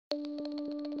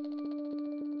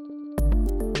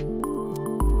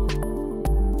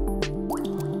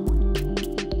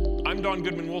Don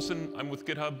Goodman-Wilson. I'm with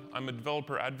GitHub. I'm a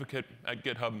developer advocate at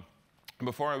GitHub. And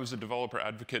before I was a developer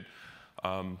advocate,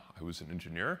 I was an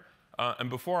engineer. And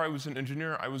before I was an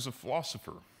engineer, I was a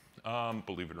philosopher,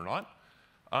 believe it or not.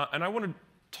 And I want to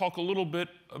talk a little bit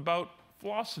about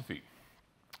philosophy.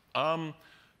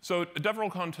 So at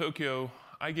DevRelCon Tokyo,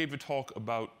 I gave a talk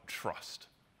about trust.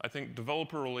 I think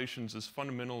developer relations is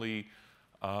fundamentally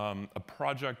a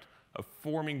project of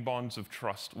forming bonds of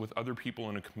trust with other people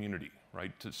in a community,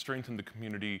 right? To strengthen the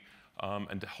community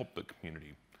and to help the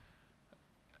community.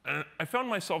 And I found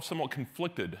myself somewhat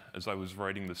conflicted as I was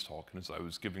writing this talk and as I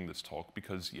was giving this talk,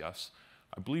 because yes,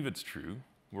 I believe it's true.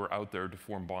 We're out there to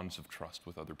form bonds of trust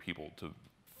with other people, to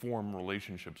form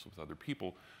relationships with other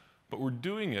people, but we're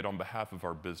doing it on behalf of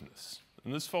our business.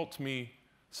 And this felt to me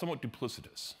somewhat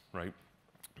duplicitous, right?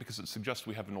 Because it suggests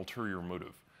we have an ulterior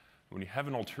motive. When you have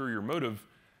an ulterior motive,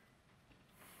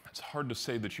 it's hard to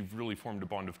say that you've really formed a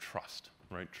bond of trust,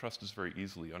 right? Trust is very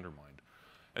easily undermined.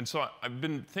 And so I've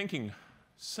been thinking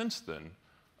since then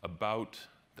about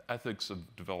the ethics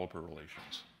of developer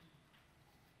relations.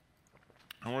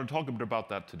 I want to talk a bit about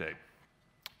that today.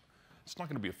 It's not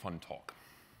going to be a fun talk.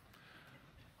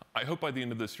 I hope by the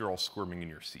end of this you're all squirming in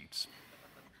your seats.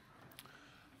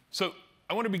 So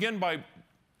I want to begin by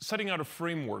setting out a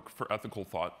framework for ethical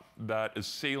thought that is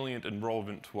salient and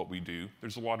relevant to what we do.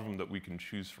 There's a lot of them that we can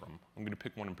choose from. I'm going to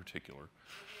pick one in particular.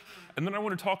 And then I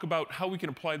want to talk about how we can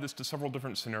apply this to several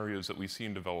different scenarios that we see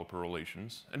in developer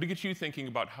relations, and to get you thinking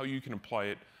about how you can apply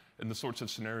it in the sorts of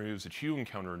scenarios that you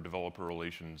encounter in developer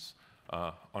relations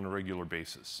on a regular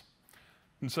basis.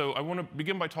 And so I want to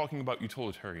begin by talking about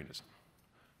utilitarianism.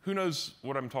 Who knows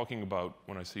what I'm talking about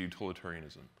when I say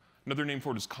utilitarianism? Another name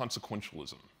for it is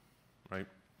consequentialism, right?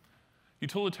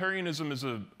 Utilitarianism is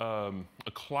a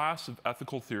class of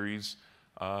ethical theories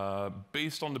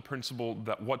based on the principle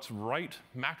that what's right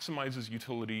maximizes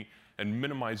utility and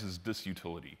minimizes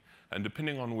disutility. And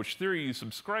depending on which theory you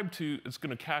subscribe to, it's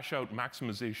going to cash out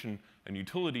maximization and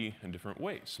utility in different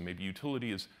ways. So maybe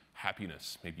utility is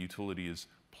happiness. Maybe utility is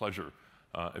pleasure.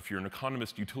 If you're an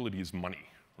economist, utility is money,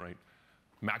 right?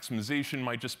 Maximization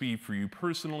might just be for you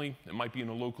personally. It might be in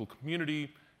a local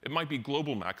community. It might be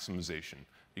global maximization.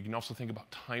 You can also think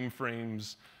about time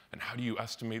frames and how do you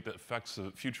estimate the effects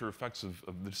of future effects of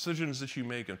the decisions that you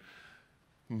make, and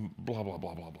blah, blah,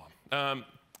 blah, blah, blah.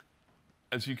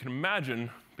 As you can imagine,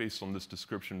 based on this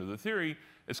description of the theory,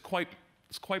 it's quite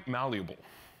malleable.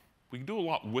 We can do a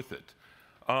lot with it,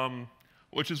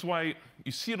 which is why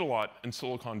you see it a lot in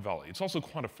Silicon Valley. It's also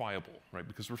quantifiable, right?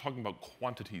 Because we're talking about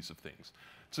quantities of things.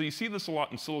 So you see this a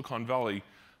lot in Silicon Valley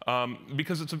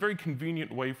because it's a very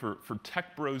convenient way for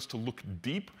tech bros to look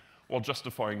deep while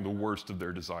justifying the worst of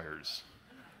their desires,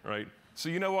 right? So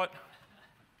you know what?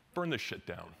 Burn this shit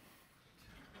down.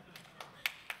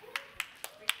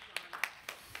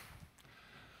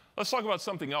 Let's talk about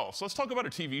something else. Let's talk about a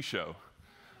TV show.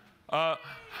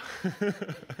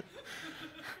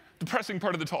 Depressing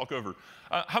part of the talk over.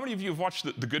 How many of you have watched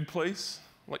The Good Place?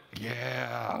 Like,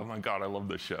 yeah, oh my God, I love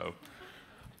this show.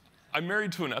 I'm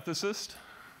married to an ethicist,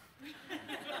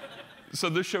 so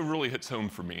this show really hits home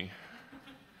for me.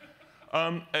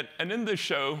 And in this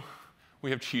show,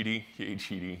 we have Chidi, yay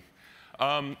Chidi.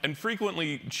 And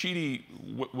frequently, Chidi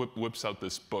whips out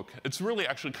this book. It's really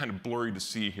actually kind of blurry to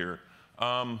see here.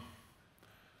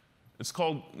 It's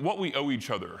called What We Owe Each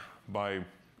Other by,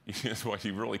 that's why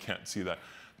you really can't see that,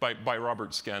 by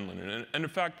Robert Scanlon. And in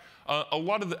fact, a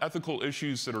lot of the ethical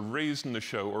issues that are raised in the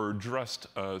show are addressed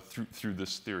through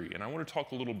this theory. And I want to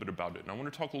talk a little bit about it. And I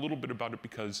want to talk a little bit about it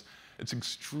because it's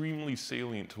extremely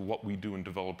salient to what we do in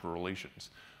developer relations.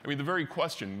 I mean, the very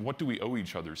question, what do we owe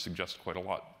each other, suggests quite a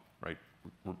lot, right?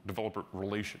 Developer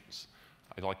relations.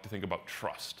 I like to think about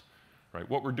trust, right?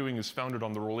 What we're doing is founded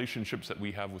on the relationships that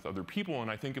we have with other people.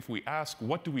 And I think if we ask,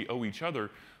 what do we owe each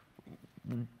other,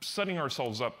 setting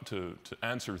ourselves up to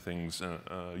answer things in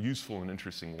a useful and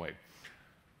interesting way.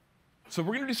 So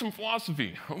we're going to do some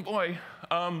philosophy. Oh boy.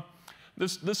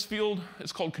 This field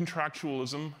is called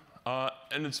contractualism,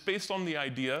 and it's based on the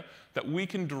idea that we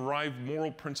can derive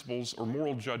moral principles or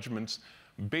moral judgments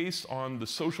based on the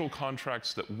social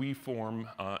contracts that we form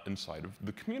inside of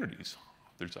the communities.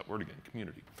 There's that word again,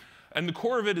 community. And the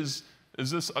core of it is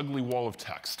this ugly wall of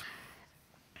text.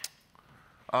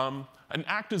 An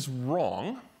act is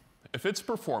wrong if its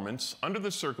performance, under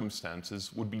the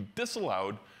circumstances, would be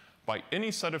disallowed by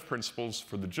any set of principles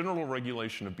for the general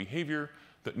regulation of behavior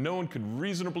that no one could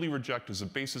reasonably reject as a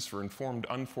basis for informed,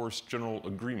 unforced general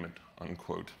agreement,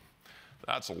 unquote.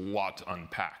 That's a lot to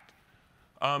unpack.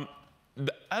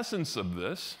 The essence of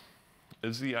this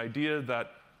is the idea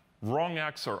that wrong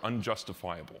acts are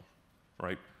unjustifiable,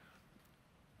 right?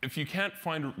 if you can't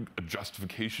find a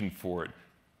justification for it,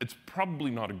 it's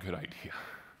probably not a good idea.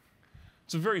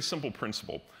 It's a very simple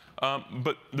principle,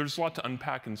 but there's a lot to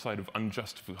unpack inside of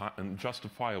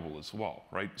unjustifiable as well,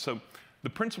 right? So the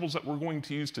principles that we're going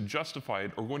to use to justify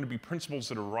it are going to be principles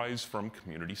that arise from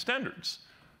community standards,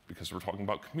 because we're talking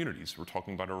about communities, we're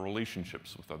talking about our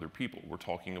relationships with other people, we're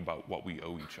talking about what we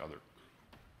owe each other.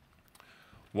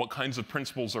 What kinds of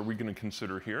principles are we going to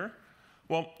consider here?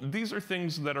 Well, these are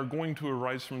things that are going to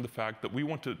arise from the fact that we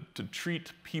want to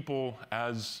treat people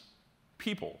as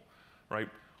people, right?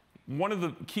 One of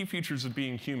the key features of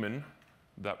being human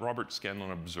that Robert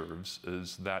Scanlon observes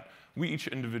is that we each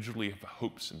individually have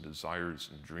hopes and desires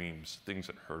and dreams, things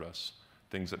that hurt us,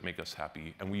 things that make us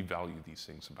happy, and we value these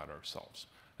things about ourselves.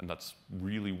 And that's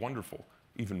really wonderful.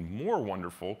 Even more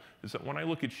wonderful is that when I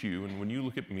look at you, and when you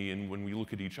look at me, and when we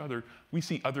look at each other, we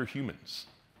see other humans,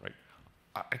 right?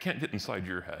 I can't get inside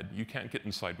your head. You can't get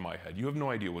inside my head. You have no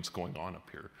idea what's going on up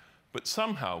here. But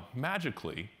somehow,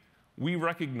 magically, we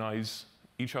recognize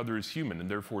each other as human, and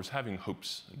therefore as having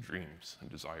hopes and dreams and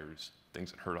desires,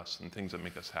 things that hurt us and things that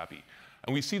make us happy.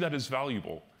 And we see that as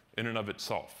valuable in and of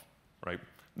itself, right?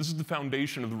 This is the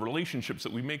foundation of the relationships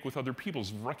that we make with other people,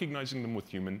 is recognizing them with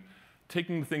human,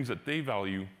 taking the things that they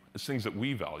value as things that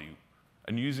we value,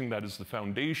 and using that as the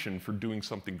foundation for doing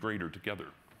something greater together,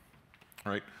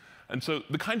 right? And so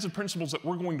the kinds of principles that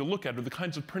we're going to look at are the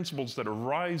kinds of principles that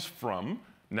arise from,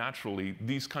 naturally,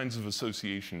 these kinds of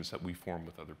associations that we form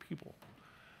with other people.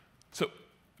 So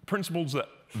principles that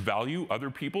value other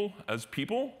people as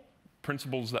people,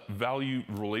 principles that value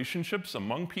relationships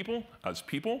among people as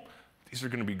people, these are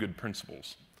going to be good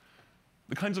principles.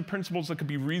 The kinds of principles that could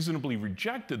be reasonably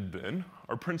rejected, then,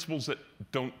 are principles that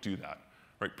don't do that,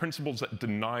 right? Principles that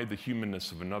deny the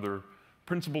humanness of another,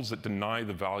 principles that deny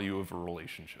the value of a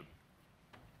relationship,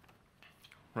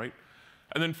 right?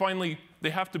 And then finally, they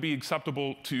have to be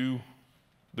acceptable to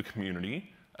the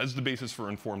community as the basis for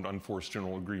informed, unforced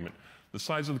general agreement. The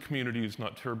size of the community is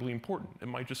not terribly important. It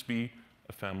might just be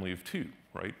a family of two,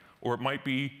 right? Or it might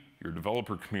be your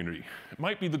developer community. It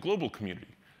might be the global community.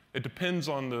 It depends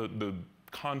on the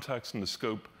context and the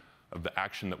scope of the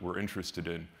action that we're interested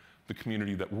in, the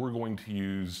community that we're going to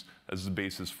use as the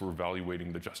basis for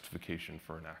evaluating the justification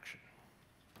for an action.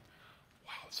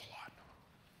 Wow, that's a lot.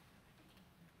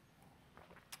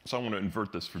 So I want to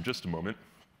invert this for just a moment.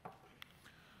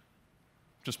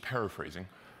 Just paraphrasing.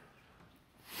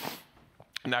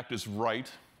 An act is right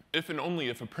if and only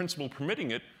if a principle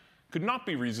permitting it could not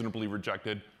be reasonably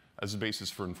rejected as a basis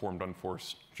for informed,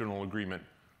 unforced general agreement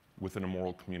within a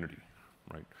moral community,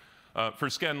 right? For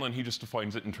Scanlon, he just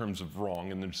defines it in terms of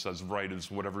wrong, and then says right is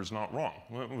whatever is not wrong,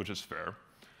 which is fair.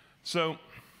 So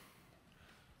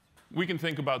we can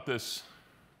think about this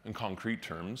in concrete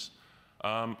terms.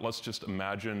 Let's just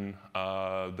imagine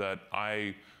that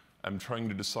I am trying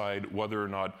to decide whether or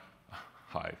not,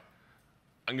 hi,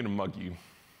 I'm going to mug you.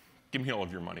 Give me all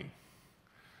of your money.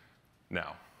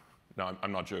 Now. No,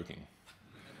 I'm not joking.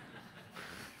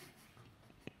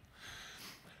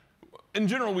 In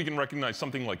general, we can recognize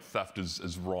something like theft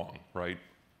as wrong, right?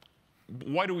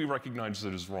 Why do we recognize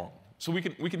it as wrong? So we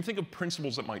can think of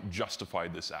principles that might justify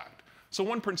this act. So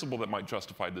one principle that might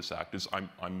justify this act is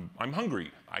I'm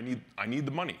hungry. I need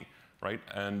the money, right?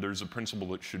 And there's a principle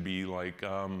that should be like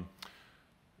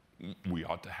we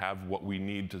ought to have what we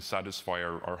need to satisfy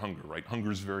our hunger, right?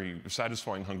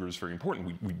 Satisfying hunger is very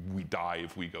important. We die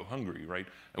if we go hungry, right?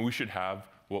 And we should have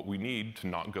what we need to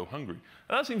not go hungry.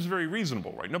 And that seems very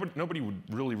reasonable, right? Nobody would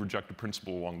really reject a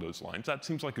principle along those lines. That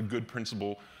seems like a good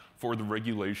principle for the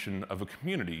regulation of a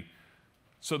community.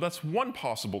 So that's one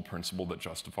possible principle that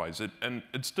justifies it, and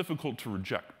it's difficult to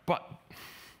reject. But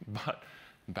in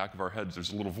the back of our heads,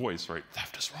 there's a little voice, right?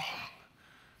 Theft is wrong.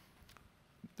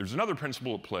 There's another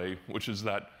principle at play, which is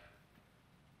that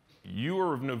you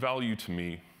are of no value to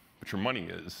me, but your money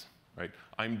is, right?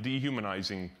 I'm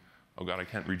dehumanizing, oh God, I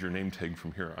can't read your name tag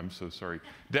from here, I'm so sorry.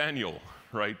 Daniel,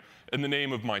 right? In the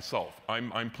name of myself.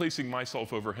 I'm placing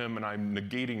myself over him, and I'm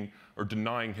negating or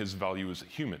denying his value as a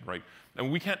human, right?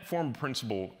 And we can't form a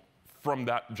principle from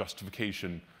that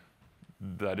justification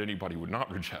that anybody would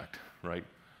not reject, right?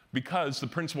 Because the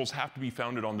principles have to be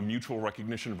founded on the mutual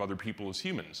recognition of other people as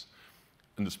humans.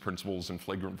 And this principle is in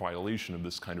flagrant violation of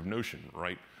this kind of notion,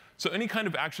 right? So any kind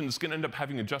of action that's going to end up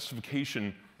having a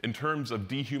justification in terms of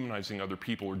dehumanizing other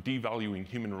people or devaluing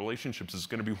human relationships is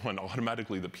going to be one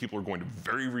automatically that people are going to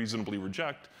very reasonably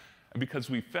reject. And because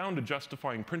we found a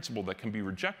justifying principle that can be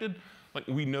rejected, like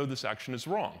we know this action is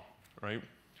wrong, right?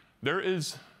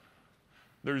 There's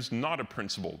not a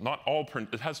principle,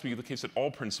 it has to be the case that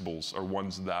all principles are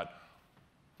ones that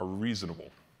are reasonable.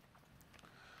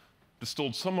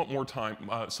 distilled somewhat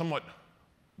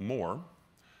more,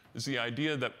 is the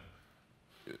idea that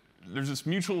there's this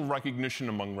mutual recognition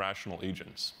among rational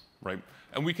agents, right?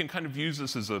 And we can kind of use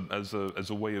this as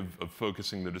a way of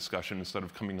focusing the discussion instead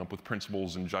of coming up with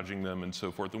principles and judging them and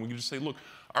so forth. And we can just say, look,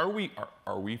 are we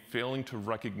failing to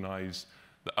recognize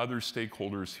the other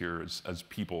stakeholders here as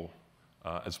people,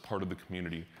 as part of the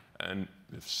community? And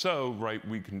if so, right,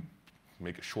 we can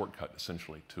make a shortcut,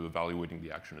 essentially, to evaluating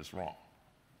the action as wrong.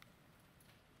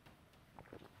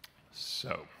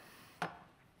 So,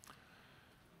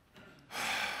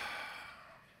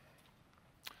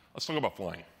 let's talk about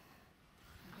flying.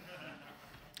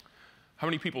 How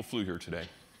many people flew here today?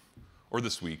 Or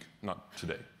this week, not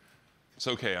today. It's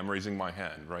okay, I'm raising my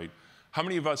hand, right? How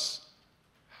many of us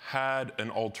had an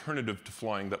alternative to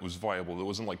flying that was viable, that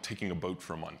wasn't like taking a boat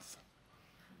for a month?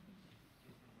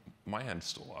 My hand's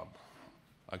still up.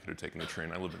 I could have taken a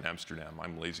train. I live in Amsterdam.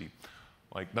 I'm lazy.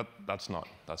 Like, that's not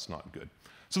good.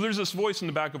 So there's this voice in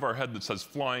the back of our head that says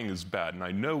flying is bad, and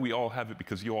I know we all have it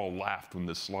because you all laughed when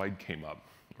this slide came up,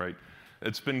 right?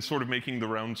 It's been sort of making the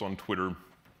rounds on Twitter.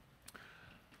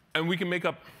 And we can make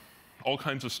up all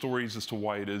kinds of stories as to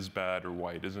why it is bad or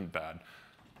why it isn't bad.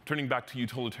 Turning back to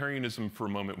utilitarianism for a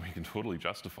moment, we can totally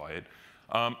justify it.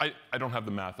 I don't have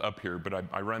the math up here, but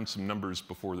I ran some numbers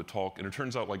before the talk, and it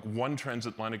turns out like one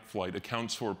transatlantic flight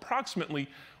accounts for approximately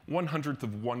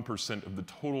 0.01% of the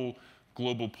total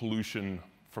global pollution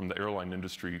from the airline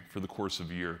industry for the course of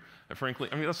a year. And frankly,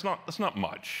 I mean, that's not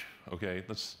much, okay?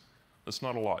 That's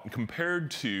not a lot. And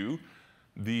compared to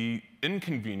the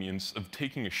inconvenience of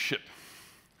taking a ship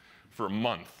for a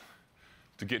month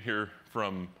to get here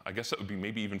from, I guess that would be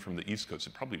maybe even from the East Coast.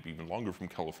 It'd probably be even longer from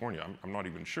California. I'm not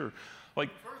even sure. Like,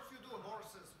 first you do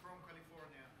horses from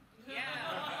California.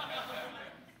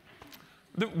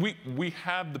 Yeah. We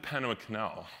have the Panama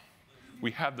Canal.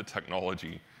 We have the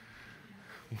technology.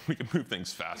 We can move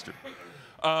things faster.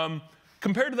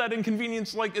 Compared to that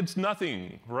inconvenience, like, it's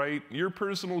nothing, right? Your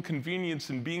personal convenience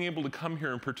in being able to come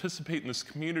here and participate in this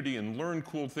community and learn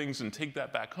cool things and take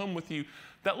that back home with you,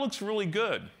 that looks really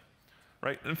good,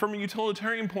 right? And from a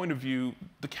utilitarian point of view,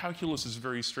 the calculus is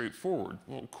very straightforward.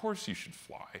 Well, of course you should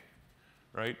fly,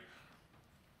 right?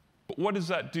 But what does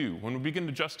that do? When we begin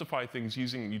to justify things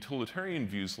using utilitarian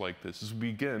views like this, is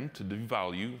we begin to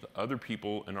devalue the other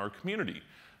people in our community.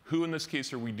 Who in this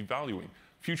case are we devaluing?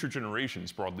 Future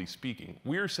generations, broadly speaking.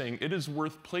 We are saying it is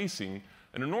worth placing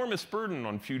an enormous burden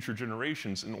on future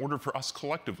generations in order for us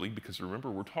collectively, because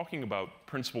remember, we're talking about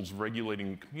principles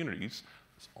regulating communities,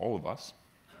 it's all of us,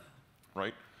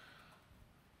 right?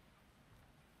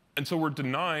 And so we're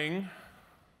denying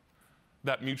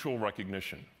that mutual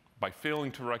recognition. By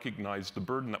failing to recognize the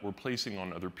burden that we're placing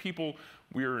on other people,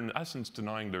 we are in essence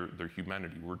denying their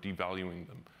humanity. We're devaluing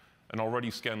them. And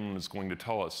already Scanlon is going to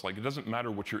tell us, like, it doesn't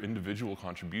matter what your individual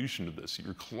contribution to this,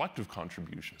 your collective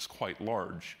contribution is quite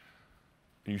large.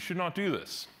 And you should not do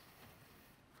this.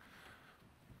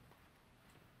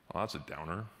 Well, that's a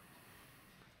downer.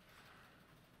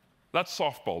 That's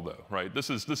softball, though, right? This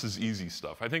is easy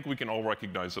stuff. I think we can all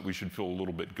recognize that we should feel a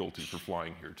little bit guilty for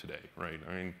flying here today, right?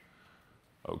 I mean,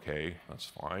 okay, that's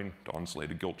fine. Don's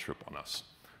laid a guilt trip on us.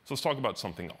 So let's talk about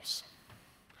something else.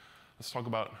 Let's talk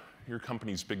about your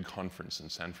company's big conference in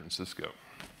San Francisco.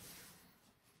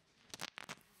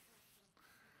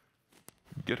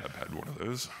 GitHub had one of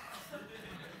those.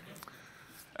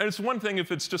 And it's one thing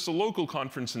if it's just a local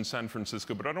conference in San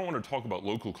Francisco, but I don't want to talk about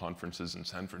local conferences in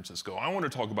San Francisco. I want to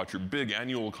talk about your big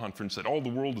annual conference that all the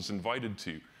world is invited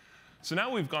to. So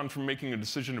now we've gone from making a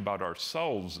decision about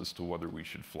ourselves as to whether we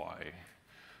should fly,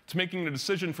 to making a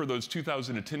decision for those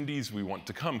 2,000 attendees we want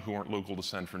to come who aren't local to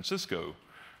San Francisco,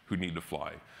 who need to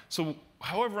fly. So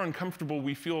however uncomfortable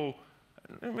we feel,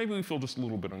 maybe we feel just a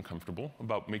little bit uncomfortable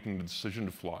about making the decision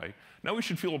to fly, now we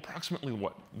should feel approximately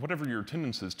whatever your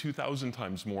attendance is, 2,000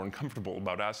 times more uncomfortable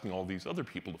about asking all these other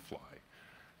people to fly,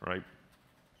 right?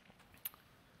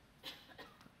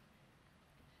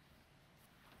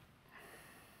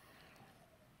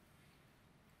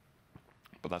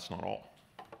 But that's not all.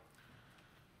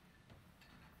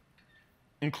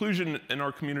 Inclusion in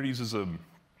our communities is a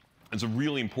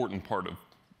really important part of,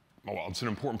 well, it's an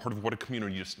important part of what a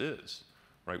community just is,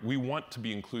 right? We want to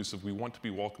be inclusive. We want to be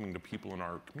welcoming to people in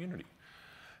our community.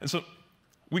 And so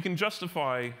we can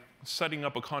justify setting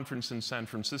up a conference in San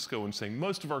Francisco and saying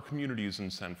most of our community is in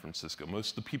San Francisco.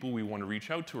 Most of the people we want to reach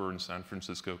out to are in San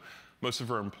Francisco. Most of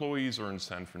our employees are in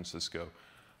San Francisco.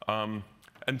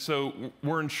 And so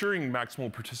we're ensuring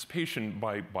maximal participation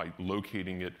by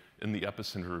locating it in the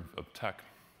epicenter of tech.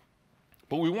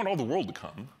 But we want all the world to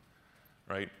come,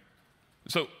 right?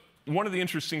 So one of the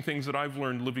interesting things that I've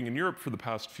learned living in Europe for the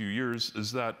past few years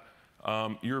is that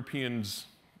Europeans,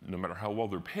 no matter how well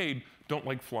they're paid, don't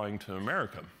like flying to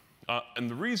America. And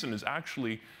the reason is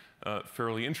actually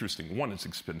fairly interesting. One, it's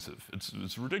expensive.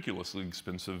 It's ridiculously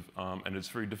expensive, and it's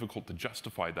very difficult to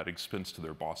justify that expense to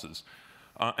their bosses.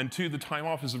 And two, the time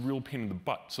off is a real pain in the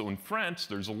butt. So in France,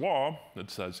 there's a law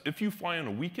that says if you fly on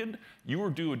a weekend, you are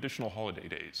due additional holiday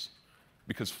days,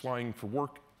 because flying for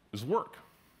work is work.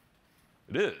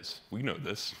 It is. We know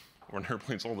this. We're on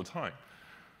airplanes all the time.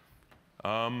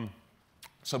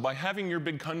 So by having your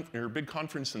big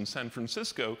conference in San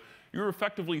Francisco, you're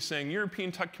effectively saying,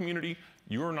 European tech community,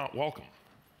 you're not welcome,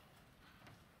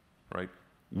 right?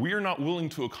 We are not willing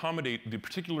to accommodate the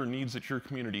particular needs that your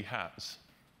community has.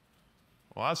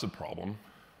 Well, that's a problem.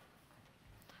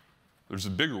 There's a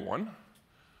bigger one,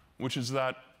 which is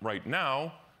that right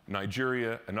now,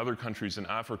 Nigeria and other countries in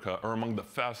Africa are among the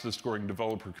fastest growing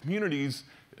developer communities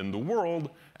in the world,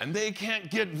 and they can't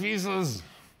get visas.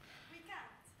 We can't.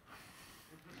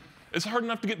 It's hard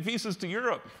enough to get visas to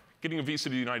Europe. Getting a visa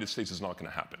to the United States is not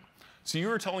going to happen. So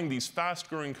you're telling these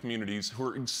fast-growing communities who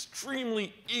are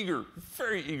extremely eager,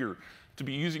 very eager to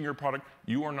be using your product,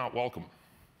 you are not welcome.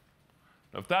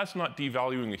 Now, if that's not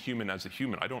devaluing a human as a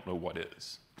human, I don't know what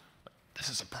is. This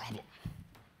is a problem.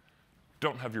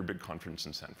 Don't have your big conference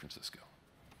in San Francisco.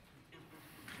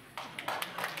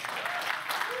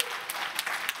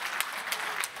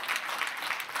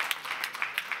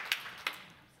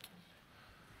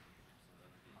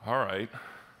 All right.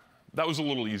 That was a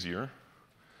little easier.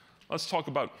 Let's talk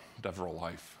about DevRel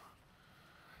life.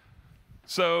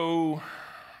 So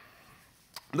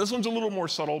this one's a little more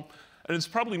subtle, and it's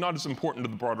probably not as important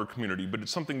to the broader community, but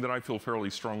it's something that I feel fairly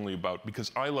strongly about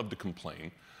because I love to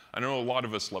complain. I know a lot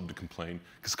of us love to complain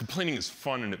because complaining is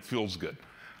fun and it feels good.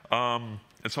 And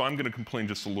so I'm going to complain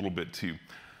just a little bit too.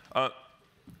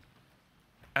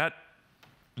 At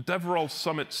DevRel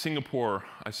Summit Singapore,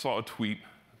 I saw a tweet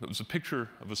that was a picture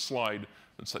of a slide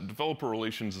that said developer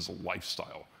relations is a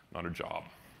lifestyle, not a job.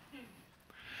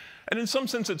 And in some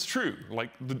sense, it's true.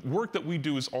 Like, the work that we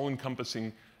do is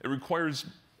all-encompassing. It requires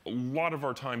a lot of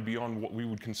our time beyond what we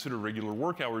would consider regular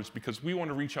work hours because we want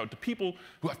to reach out to people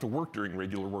who have to work during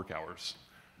regular work hours,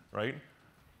 right?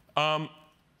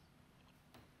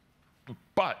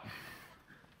 But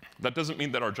that doesn't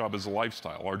mean that our job is a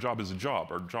lifestyle. Our job is a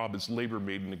job. Our job is labor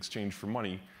made in exchange for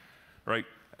money, right?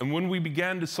 And when we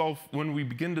begin to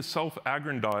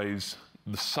self-aggrandize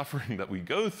the suffering that we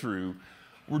go through,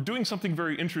 we're doing something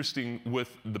very interesting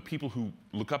with the people who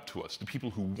look up to us, the people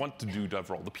who want to do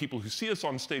DevRel, the people who see us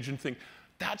on stage and think,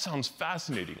 that sounds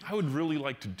fascinating. I would really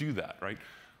like to do that, right?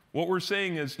 What we're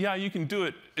saying is, yeah, you can do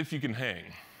it if you can hang.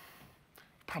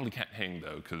 Probably can't hang,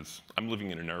 though, because I'm living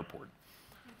in an airport.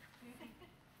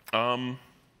 And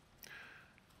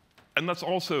that's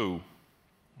also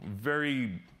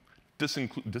very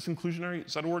disinclusionary,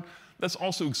 is that a word? That's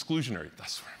also exclusionary.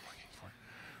 That's what I'm looking for,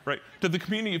 right? To the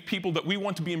community of people that we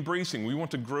want to be embracing. We want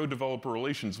to grow developer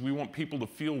relations. We want people to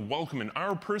feel welcome in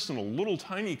our personal, little,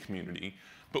 tiny community.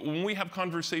 But when we have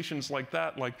conversations like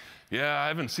that, like, yeah, I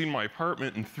haven't seen my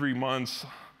apartment in 3 months.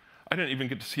 I didn't even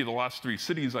get to see the last 3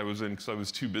 cities I was in because I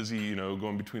was too busy, you know,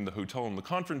 going between the hotel and the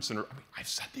conference center. I mean, I've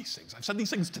said these things. I've said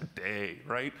these things today,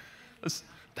 right?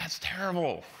 That's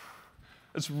terrible.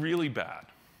 It's really bad.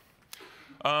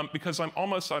 Because I'm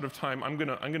almost out of time, I'm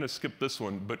gonna skip this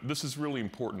one, but this is really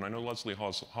important. I know Leslie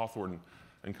Hawthorne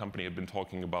and company have been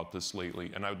talking about this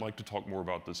lately, and I would like to talk more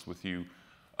about this with you,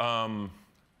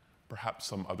 perhaps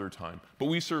some other time. But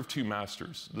we serve 2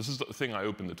 masters. This is the thing I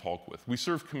opened the talk with. We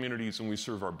serve communities and we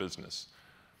serve our business.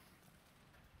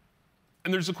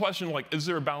 And there's a question like, is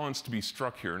there a balance to be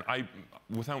struck here? And I,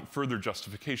 without further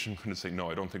justification, I'm going to say, no,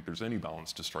 I don't think there's any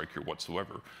balance to strike here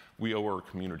whatsoever. We owe our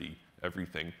community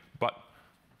everything. But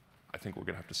I think we're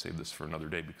going to have to save this for another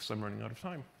day because I'm running out of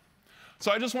time. So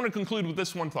I just want to conclude with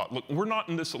this one thought. Look, we're not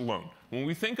in this alone. When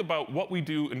we think about what we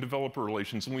do in developer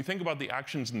relations, when we think about the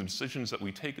actions and the decisions that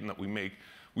we take and that we make,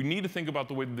 we need to think about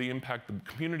the way that they impact the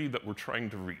community that we're trying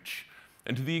to reach.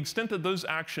 And to the extent that those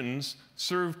actions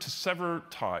serve to sever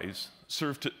ties,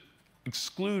 serve to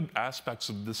exclude aspects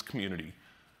of this community,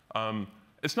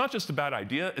 it's not just a bad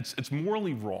idea, it's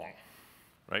morally wrong,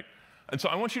 right? And so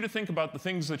I want you to think about the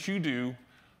things that you do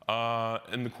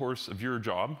in the course of your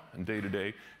job and day to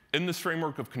day in this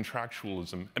framework of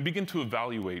contractualism and begin to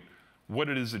evaluate what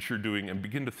it is that you're doing and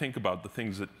begin to think about the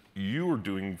things that you are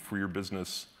doing for your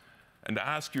business and to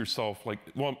ask yourself, like,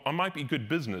 well, I might be good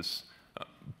business,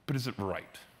 but is it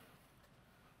right?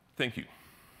 Thank you.